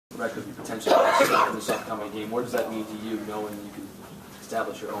record you potentially have in this upcoming game. What does that mean to you, knowing you can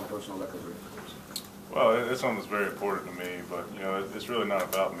establish your own personal record? Well, it's something that's very important to me, but it's really not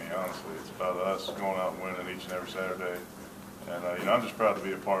about me, honestly. It's about us going out and winning each and every Saturday, and I'm just proud to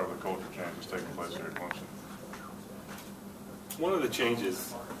be a part of the culture change that's taking place here at Clemson. One of the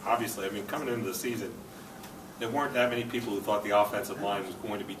changes, obviously, coming into the season, there weren't that many people who thought the offensive line was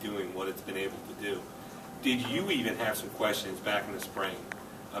going to be doing what it's been able to do. Did you even have some questions back in the spring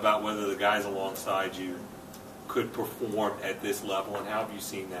about whether the guys alongside you could perform at this level, and how have you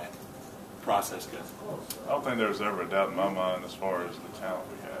seen that process go? I don't think there was ever a doubt in my mind as far as the talent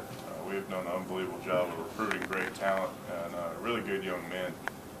we had. We've done an unbelievable job of recruiting great talent and really good young men.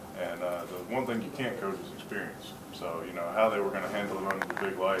 And the one thing you can't coach is experience. So, how they were going to handle it under the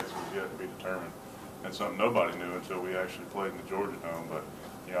big lights was yet to be determined. And something nobody knew until we actually played in the Georgia Dome. But,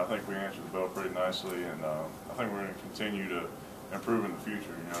 I think we answered the bell pretty nicely, and I think we're going to continue to improve in the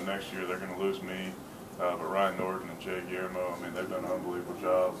future. Next year they're going to lose me, but Ryan Norton and Jay Guillermo, they've done an unbelievable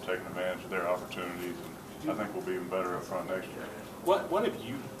job of taking advantage of their opportunities, and I think we'll be even better up front next year. What have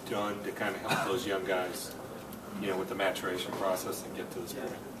you done to kind of help those young guys, with the maturation process and get to this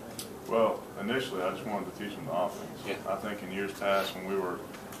point? Well, initially I just wanted to teach them the offense. Yeah. I think in years past when we were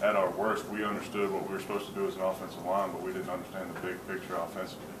at our worst, we understood what we were supposed to do as an offensive line, but we didn't understand the big picture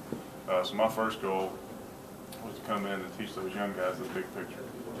offensively. So my first goal was to come in and teach those young guys the big picture,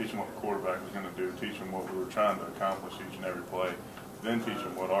 teach them what the quarterback was going to do, teach them what we were trying to accomplish each and every play, then teach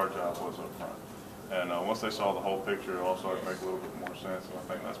them what our job was up front. And once they saw the whole picture, it all started to make a little bit more sense, and I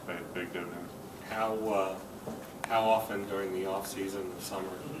think that's paid big dividends. How often during the off season, the summer,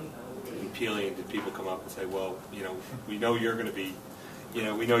 in Peelian, did people come up and say, "Well, we know you're going to be,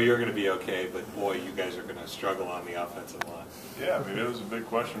 we know you're going to be okay, but boy, you guys are going to struggle on the offensive line"? Yeah, it was a big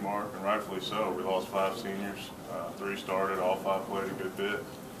question mark, and rightfully so. We lost 5 seniors, 3 started, all 5 played a good bit.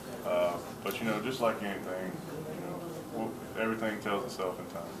 But just like anything, everything tells itself in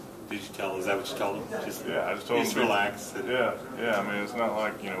time. Did you tell? Is that what you told them? I just told them. Just relax. Yeah. It's not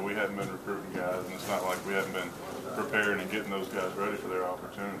like we hadn't been recruiting guys, and it's not like we hadn't been preparing and getting those guys ready for their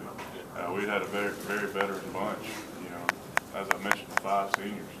opportunity. We'd had a very, very veteran bunch. As I mentioned, 5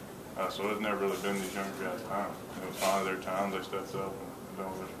 seniors. So it's never really been these younger guys' time. It was finally their time. They stepped up and done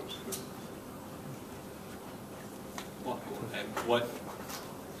what they're supposed to do. What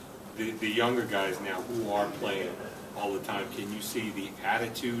the younger guys now who are playing all the time, can you see the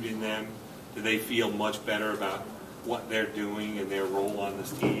attitude in them? Do they feel much better about what they're doing and their role on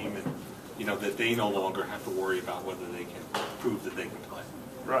this team, and that they no longer have to worry about whether they can prove that they can play?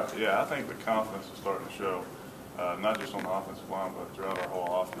 Right. Yeah, I think the confidence is starting to show, not just on the offensive line, but throughout our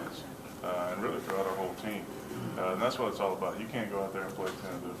whole offense, and really throughout our whole team. And that's what it's all about. You can't go out there and play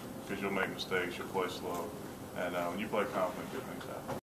tentative because you'll make mistakes, you'll play slow, and when you play confident, good things happen.